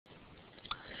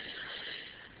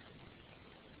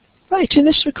Right, in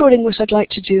this recording what I'd like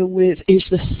to deal with is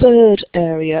the third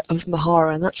area of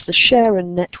Mahara, and that's the share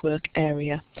and network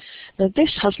area. Now this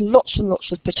has lots and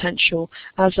lots of potential.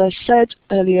 As I said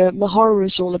earlier, Mahara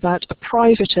is all about a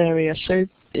private area, so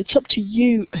it's up to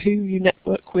you who you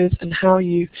network with and how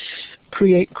you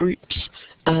create groups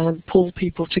and pull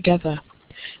people together.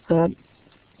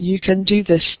 You can do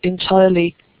this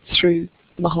entirely through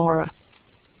Mahara.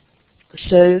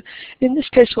 So in this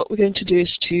case what we're going to do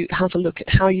is to have a look at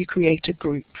how you create a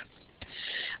group.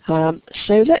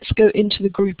 So let's go into the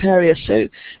group area. So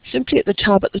simply at the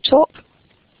tab at the top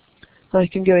I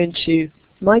can go into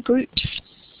My Groups.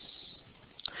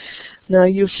 Now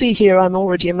you'll see here I'm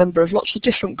already a member of lots of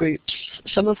different groups,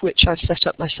 some of which I've set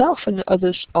up myself and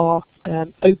others are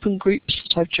open groups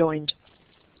that I've joined.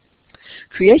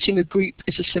 Creating a group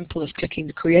is as simple as clicking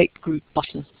the Create Group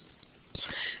button.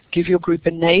 Give your group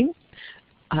a name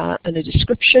and a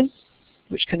description,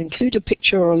 which can include a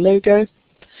picture or a logo,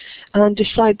 and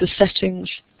decide the settings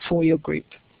for your group.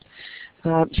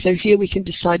 So here we can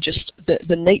decide just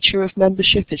the nature of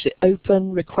membership. Is it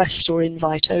open, request or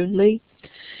invite only?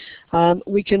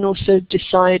 We can also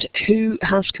decide who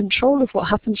has control of what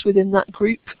happens within that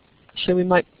group. So we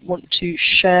might want to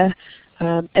share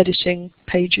editing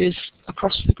pages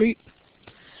across the group.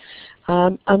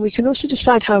 And we can also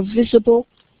decide how visible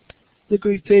the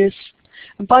group is.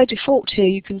 And by default here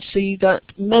you can see that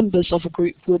members of a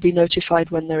group will be notified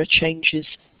when there are changes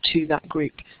to that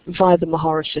group via the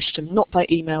Mahara system, not by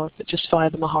email, but just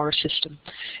via the Mahara system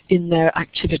in their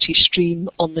activity stream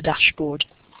on the dashboard.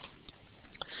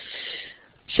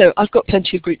 So I've got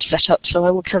plenty of groups set up, so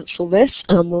I will cancel this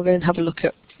and we'll go and have a look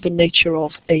at the nature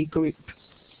of a group.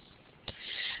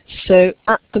 So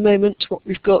at the moment what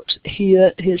we've got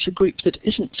here, here's a group that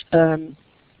isn't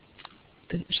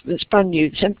it's brand new,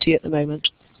 it's empty at the moment.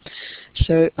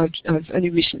 So I've only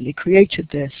recently created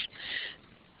this.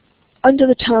 Under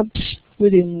the tabs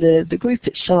within the group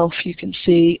itself you can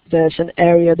see there's an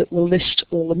area that will list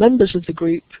all the members of the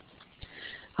group.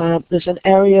 There's an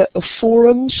area of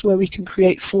forums where we can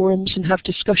create forums and have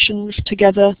discussions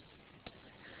together.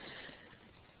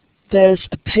 There's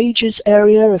a pages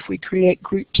area if we create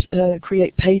groups,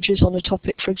 create pages on a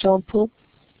topic, for example.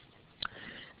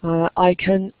 I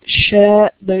can share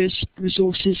those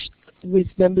resources with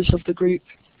members of the group,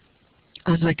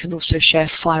 and I can also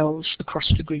share files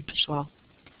across the group as well.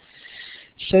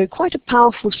 So quite a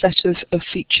powerful set of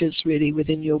features really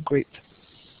within your group.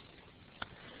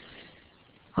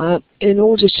 In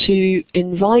order to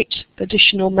invite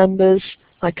additional members,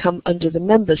 I come under the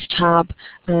Members tab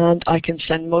and I can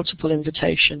send multiple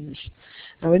invitations.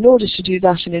 Now in order to do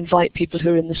that and invite people who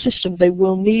are in the system, they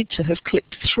will need to have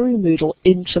clicked through Moodle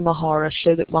into Mahara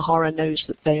so that Mahara knows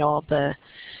that they are there.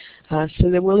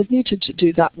 So they will have needed to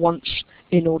do that once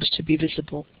in order to be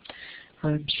visible.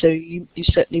 So you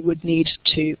certainly would need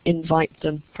to invite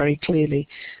them very clearly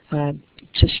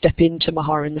to step into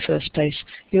Mahara in the first place.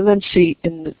 You'll then see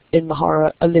in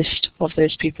Mahara a list of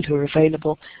those people who are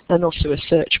available and also a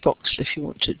search box if you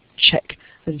want to check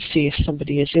and see if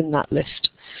somebody is in that list.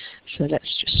 So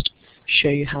let's just show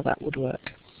you how that would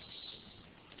work.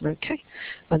 Okay,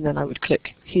 and then I would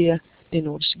click here in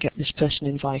order to get this person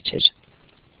invited.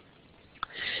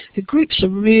 The groups are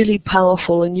really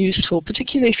powerful and useful,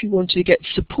 particularly if you want to get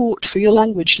support for your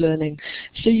language learning.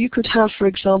 So you could have, for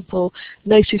example,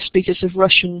 native speakers of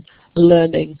Russian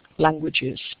learning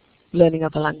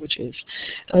other languages.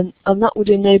 And that would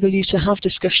enable you to have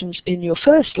discussions in your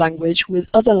first language with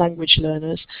other language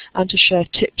learners and to share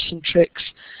tips and tricks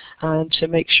and to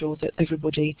make sure that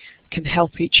everybody can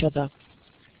help each other.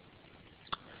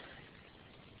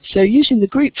 So using the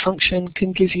group function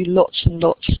can give you lots and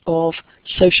lots of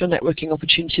social networking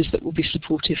opportunities that will be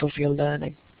supportive of your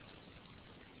learning.